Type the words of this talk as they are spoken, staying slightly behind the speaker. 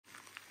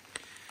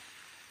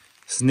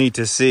It's neat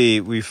to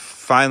see. We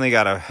finally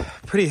got a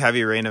pretty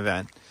heavy rain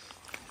event.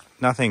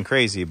 Nothing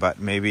crazy, but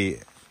maybe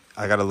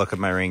I got to look at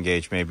my rain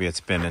gauge. Maybe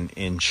it's been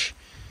 1.5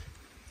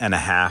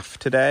 inches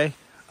today,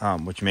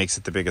 which makes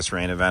it the biggest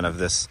rain event of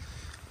this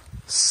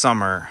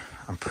summer,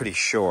 I'm pretty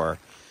sure.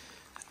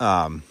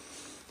 And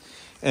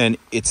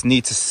it's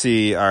neat to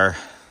see our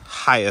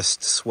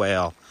highest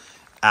swale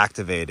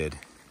activated.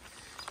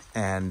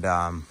 And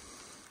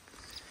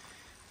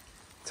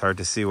it's hard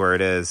to see where it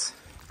is.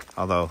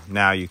 Although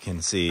now you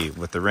can see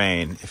with the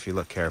rain if you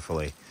look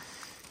carefully.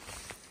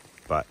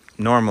 But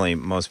normally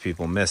most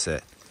people miss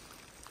it.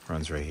 It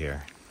runs right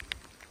here.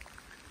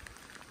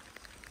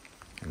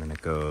 And then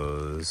it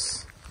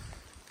goes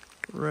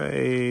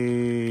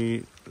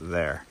right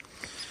there.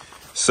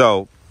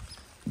 So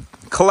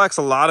collects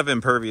a lot of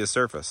impervious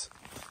surface,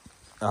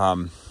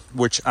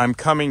 which I'm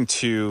coming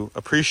to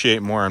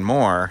appreciate more and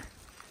more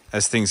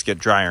as things get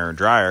drier and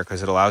drier,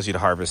 because it allows you to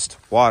harvest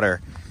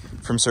water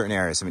from certain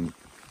areas. I mean,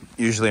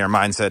 usually our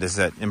mindset is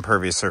that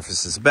impervious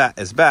surface is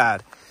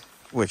bad,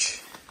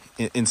 which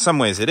in some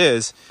ways it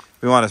is.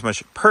 We want as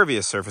much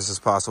pervious surface as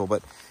possible,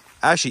 but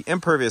actually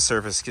impervious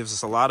surface gives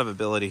us a lot of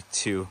ability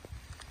to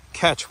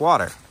catch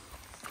water.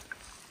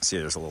 See,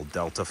 there's a little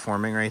delta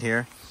forming right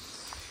here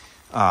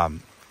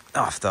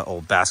off the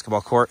old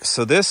basketball court.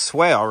 So this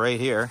swale right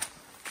here,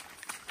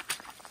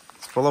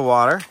 it's full of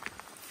water.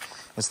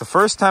 It's the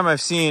first time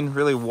I've seen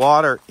really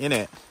water in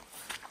it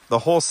the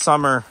whole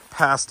summer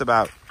past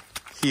about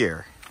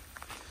here.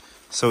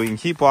 So we can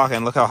keep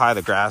walking. Look how high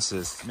the grass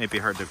is. It may be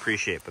hard to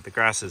appreciate, but the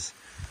grass is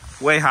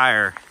way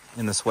higher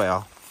in the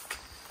swale.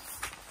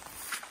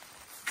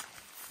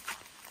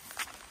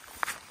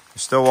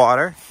 There's still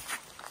water.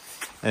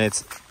 And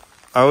it's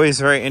always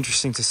very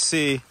interesting to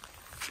see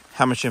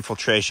how much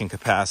infiltration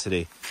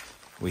capacity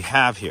we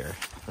have here.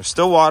 There's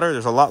still water.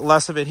 There's a lot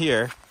less of it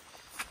here.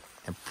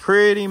 And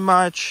pretty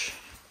much,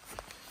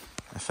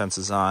 my fence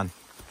is on.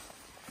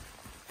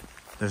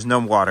 There's no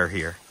water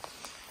here.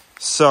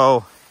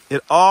 So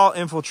it all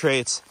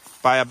infiltrates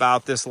by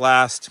about this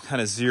last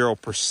kind of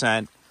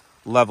 0%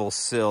 level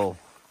sill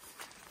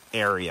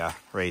area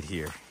right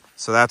here.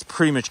 So that's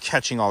pretty much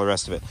catching all the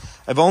rest of it.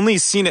 I've only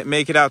seen it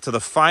make it out to the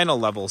final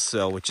level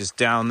sill, which is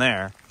down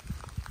there.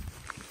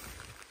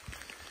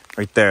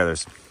 Right there,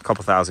 there's a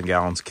couple thousand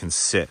gallons can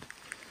sit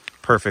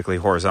perfectly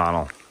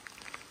horizontal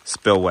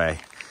spillway.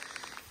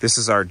 This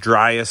is our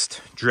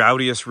driest,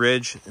 droutiest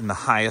ridge in the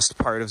highest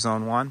part of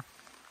Zone 1.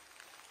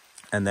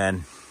 And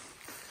then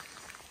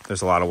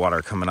there's a lot of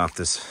water coming off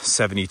this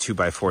 72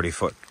 by 40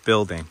 foot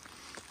building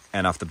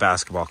and off the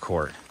basketball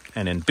court.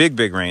 And in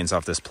big rains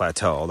off this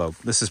plateau, although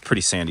this is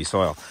pretty sandy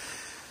soil.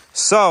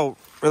 So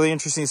really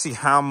interesting to see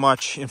how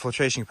much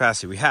infiltration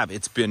capacity we have.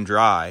 It's been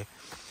dry,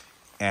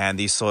 and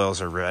these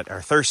soils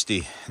are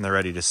thirsty, and they're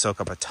ready to soak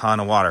up a ton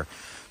of water.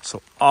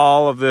 So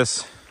all of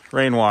this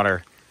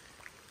rainwater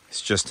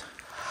is just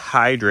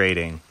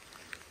hydrating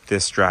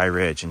this dry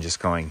ridge and just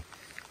going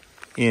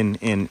in,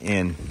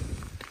 and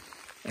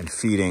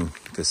feeding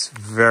this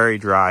very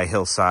dry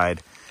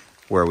hillside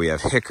where we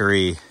have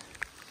hickory,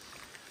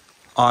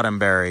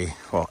 autumnberry,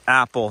 well,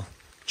 apple,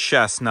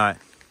 chestnut,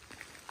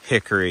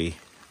 hickory,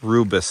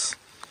 rubus,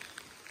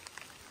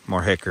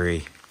 more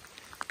hickory,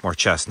 more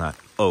chestnut,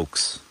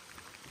 oaks,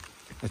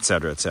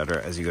 etc.,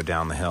 as you go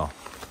down the hill.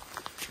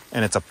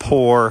 And it's a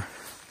poor,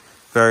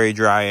 very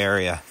dry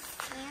area,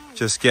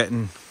 just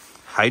getting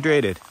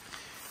hydrated.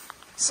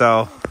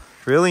 So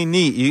really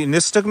neat. And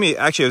this took me,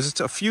 actually, it was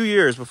just a few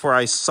years before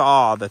I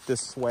saw that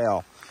this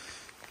swale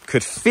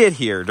could fit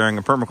here during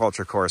a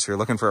permaculture course. We were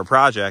looking for a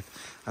project.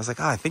 I was like,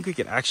 I think we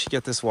could actually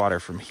get this water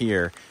from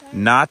here,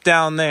 not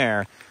down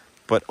there,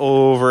 but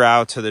over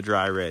out to the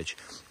dry ridge.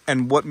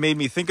 And what made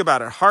me think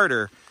about it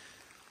harder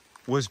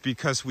was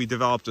because we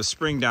developed a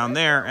spring down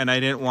there, and I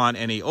didn't want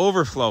any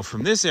overflow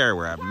from this area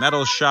where I have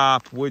metal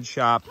shop, wood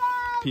shop,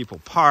 people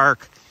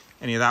park,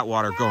 any of that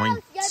water going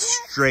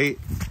straight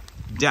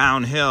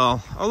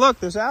downhill. Oh, look,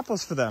 there's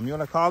apples for them. You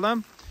want to call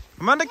them?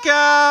 Come on, the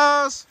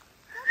cows.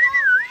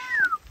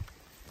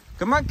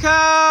 Come on,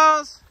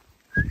 cows.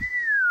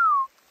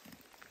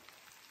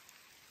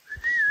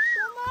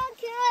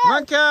 Come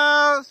on,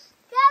 cows.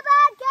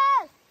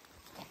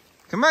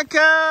 Come on,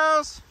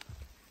 cows.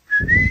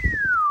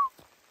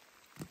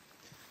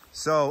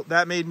 So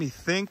that made me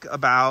think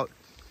about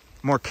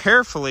more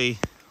carefully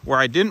where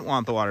I didn't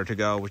want the water to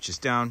go, which is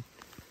down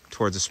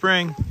towards the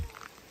spring,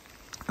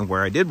 and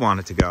where I did want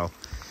it to go.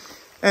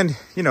 And,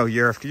 you know,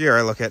 year after year,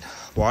 I look at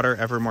water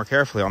ever more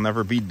carefully. I'll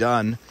never be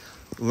done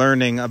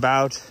learning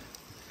about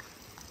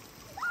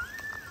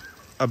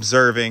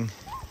observing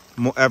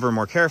ever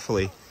more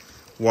carefully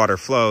water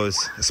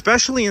flows,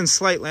 especially in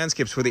slight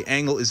landscapes where the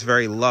angle is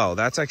very low.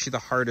 That's actually the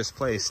hardest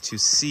place to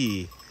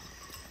see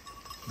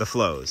the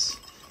flows,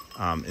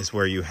 is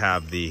where you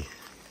have the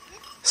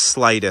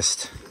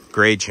slightest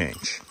grade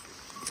change.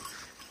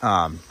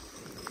 But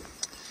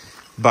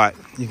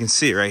you can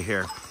see right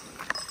here.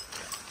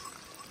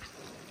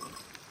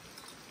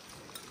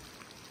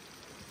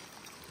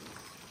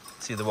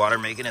 See the water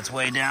making its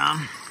way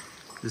down?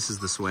 This is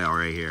the swale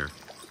right here.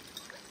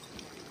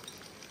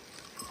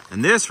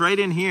 And this right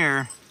in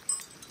here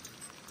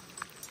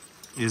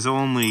is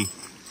only,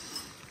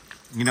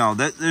 you know,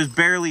 there's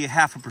barely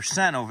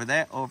 0.5% over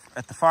there, over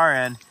at the far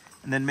end.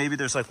 And then maybe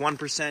there's like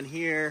 1%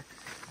 here,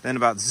 then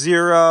about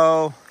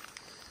 0,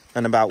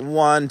 then about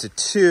 1 to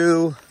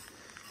 2,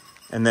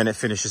 and then it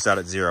finishes out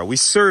at 0. We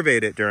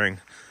surveyed it during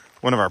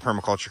one of our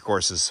permaculture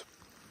courses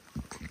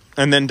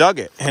and then dug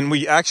it. And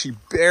we actually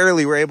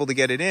barely were able to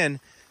get it in.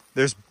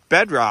 There's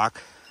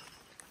bedrock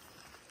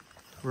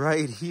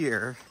right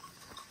here.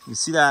 You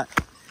see that?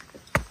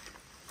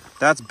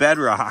 That's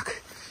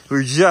bedrock. We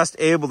were just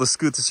able to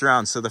scoot this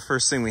around. So the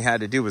first thing we had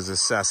to do was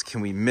assess,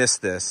 can we miss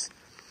this?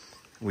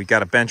 We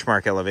got a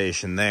benchmark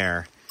elevation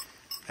there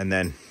and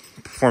then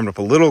formed up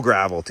a little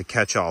gravel to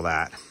catch all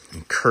that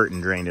and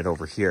curtain drain it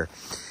over here.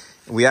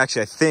 We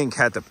actually, I think,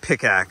 had to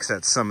pickaxe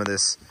at some of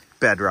this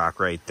bedrock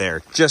right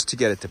there just to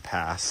get it to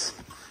pass.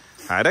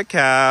 Hi to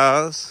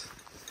cows.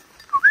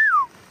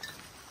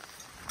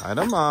 Hi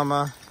to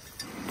mama.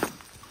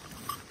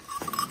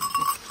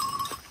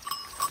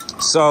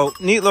 So,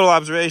 neat little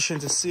observation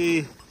to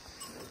see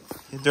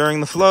during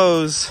the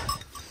flows.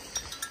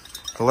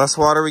 The less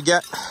water we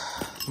get,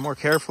 the more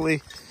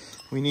carefully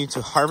we need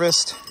to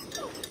harvest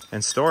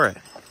and store it.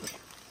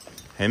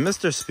 Hey,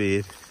 Mr.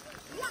 Speed.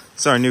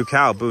 It's our new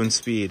cow, Boone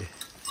Speed,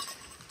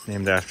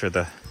 named after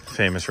the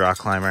famous rock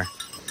climber.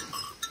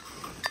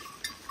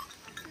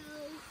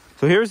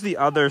 So here's the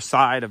other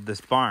side of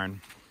this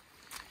barn.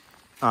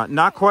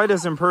 Not quite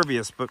as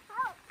impervious, but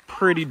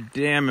pretty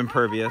damn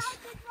impervious.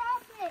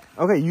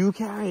 Okay, you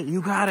carry it.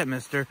 You got it,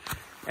 mister.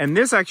 And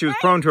this actually was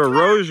prone to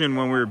erosion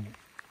when we were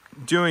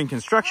doing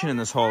construction in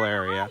this whole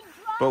area,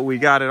 but we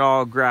got it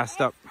all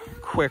grassed up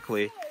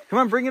quickly. Come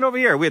on, bring it over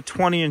here. We had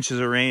 20 inches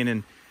of rain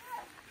in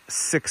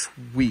 6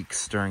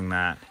 weeks during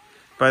that.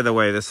 By the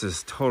way, this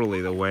is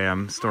totally the way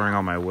I'm storing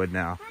all my wood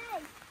now.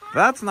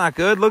 That's not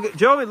good. Look at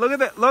Joey, look at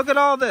that. Look at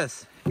all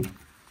this.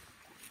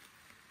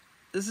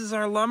 This is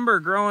our lumber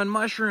growing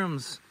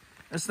mushrooms.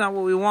 That's not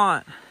what we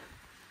want.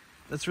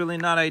 That's really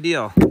not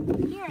ideal.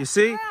 You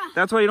see?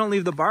 That's why you don't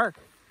leave the bark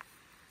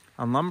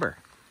on lumber.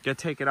 You gotta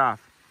take it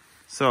off.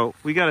 So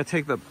we gotta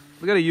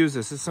use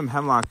this. This is some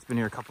hemlock that's been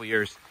here a couple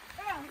years.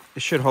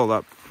 It should hold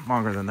up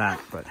longer than that,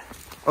 but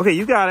okay,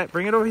 you got it.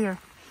 Bring it over here.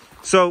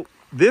 So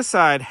this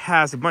side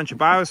has a bunch of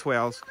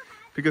bioswales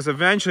because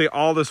eventually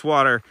all this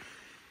water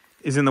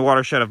is in the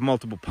watershed of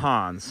multiple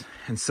ponds.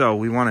 And so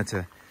we wanted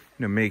to,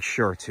 make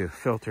sure to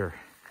filter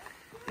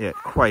it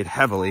quite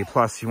heavily.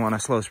 Plus you want to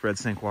slow spread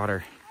sink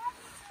water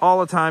all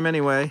the time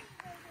anyway.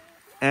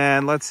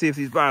 And let's see if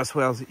these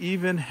bioswales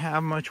even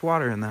have much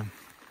water in them.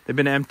 They've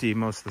been empty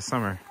most of the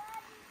summer,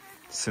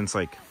 since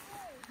like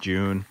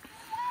June.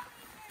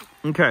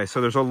 Okay, so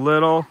there's a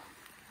little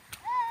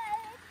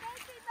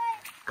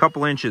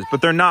couple inches, but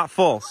they're not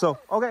full. So,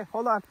 okay,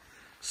 hold on.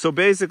 So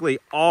basically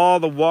all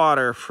the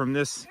water from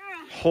this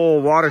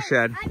whole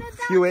watershed,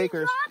 few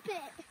acres,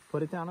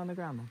 put it down on the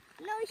ground then.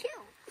 No, you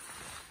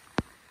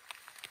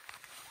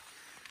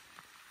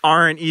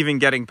aren't even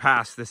getting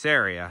past this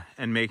area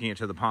and making it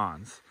to the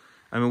ponds.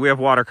 I mean, we have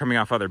water coming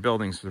off other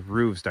buildings with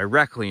roofs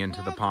directly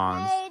into the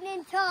ponds.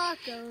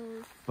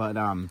 But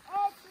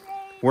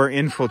we're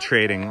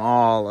infiltrating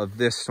all of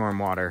this storm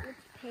water.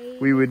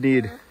 We would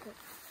need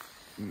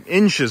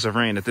inches of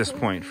rain at this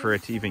point for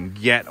it to even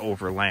get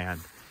over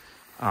land,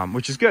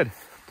 which is good.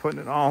 Putting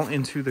it all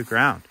into the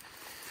ground.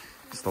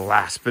 It's the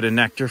last bit of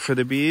nectar for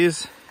the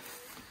bees.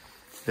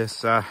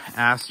 This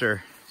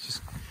aster,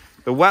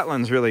 the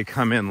wetlands really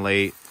come in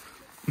late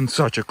in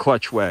such a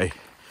clutch way.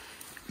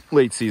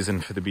 Late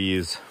season for the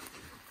bees.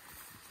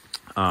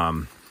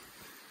 And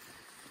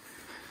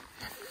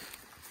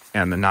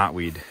the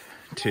knotweed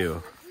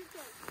too.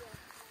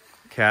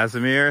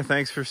 Casimir,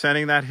 thanks for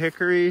sending that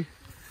hickory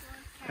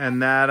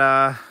and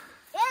that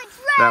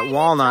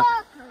walnut.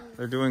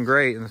 They're doing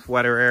great in this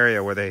wetter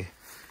area where they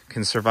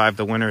can survive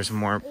the winters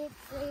more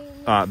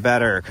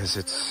better because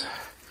it's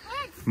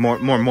more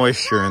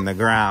moisture in the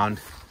ground,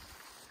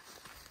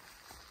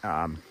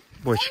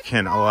 which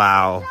can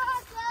allow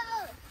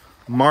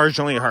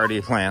marginally hardy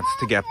plants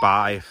to get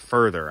by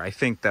further. I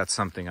think that's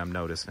something I'm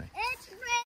noticing.